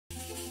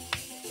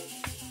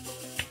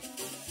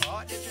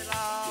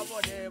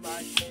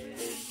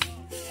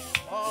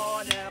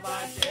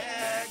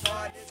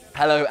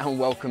Hello and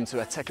welcome to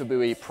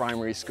Atekabui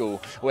Primary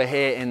School. We're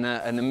here in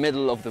the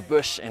middle of the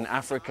bush in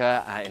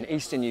Africa, in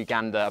eastern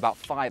Uganda, about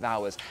 5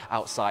 hours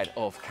outside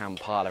of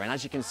Kampala. And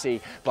as you can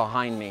see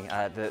behind me,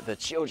 the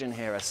children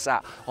here are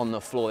sat on the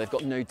floor. They've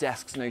got no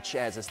desks, no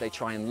chairs as they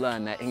try and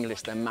learn their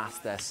English, their maths,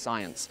 their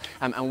science.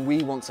 And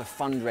we want to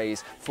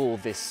fundraise for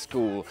this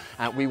school.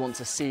 We want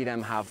to see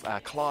them have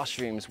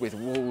classrooms with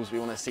walls. We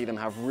want to see them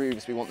have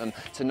roofs. We want them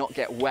to not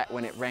get wet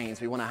when it rains.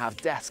 We want to have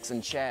desks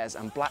and chairs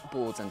and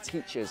blackboards and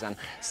teachers and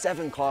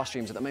 7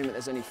 classrooms. At the moment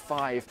there's only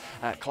 5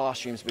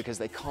 classrooms because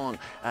they can't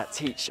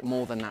teach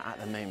more than that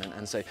at the moment,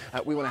 and so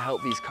we want to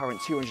help these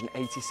current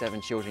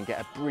 287 children get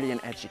a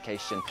brilliant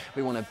education.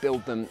 We want to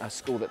build them a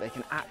school that they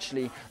can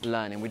actually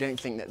learn in. We don't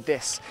think that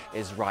this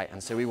is right,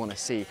 and so we want to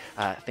see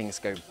things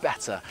go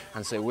better,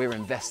 and so we're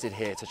invested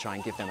here to try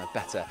and give them a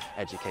better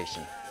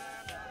education.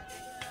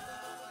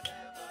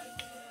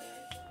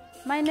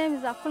 My name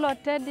is Akulo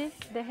Teddy,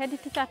 the head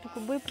teacher at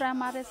Atekabui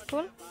Primary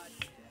School.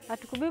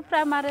 Atekabui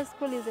Primary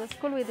School is a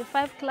school with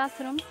 5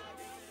 classrooms,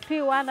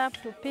 P1 up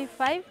to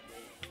P5.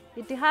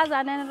 It has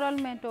an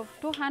enrollment of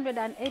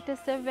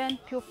 287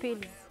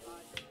 pupils.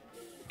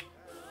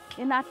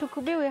 In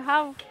Atekabui we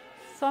have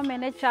so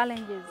many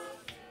challenges.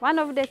 One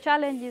of the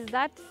challenges is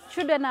that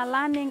children are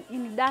learning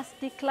in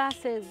dusty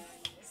classes,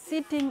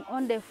 sitting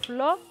on the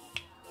floor.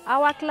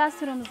 Our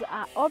classrooms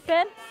are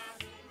open.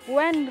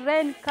 When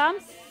rain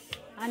comes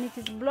and it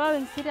is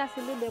blowing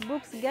seriously, the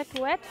books get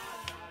wet,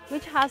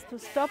 which has to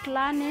stop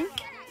learning.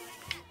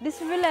 This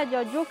village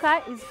of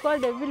Juka is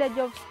called the village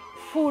of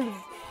fools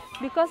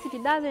because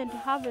it doesn't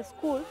have a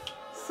school.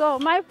 So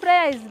my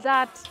prayer is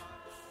that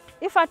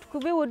if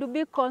Atekabui would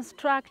be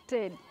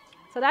constructed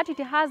so that it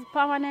has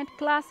permanent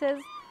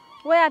classes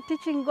where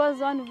teaching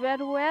goes on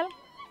very well,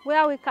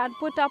 where we can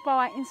put up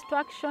our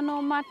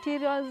instructional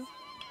materials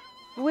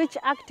which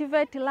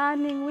activate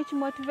learning, which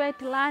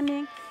motivate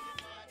learning.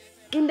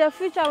 In the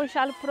future we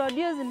shall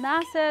produce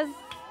nurses,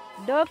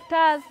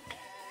 doctors,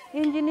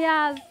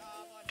 engineers,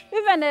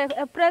 even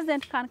a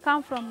president can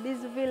come from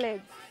this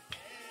village.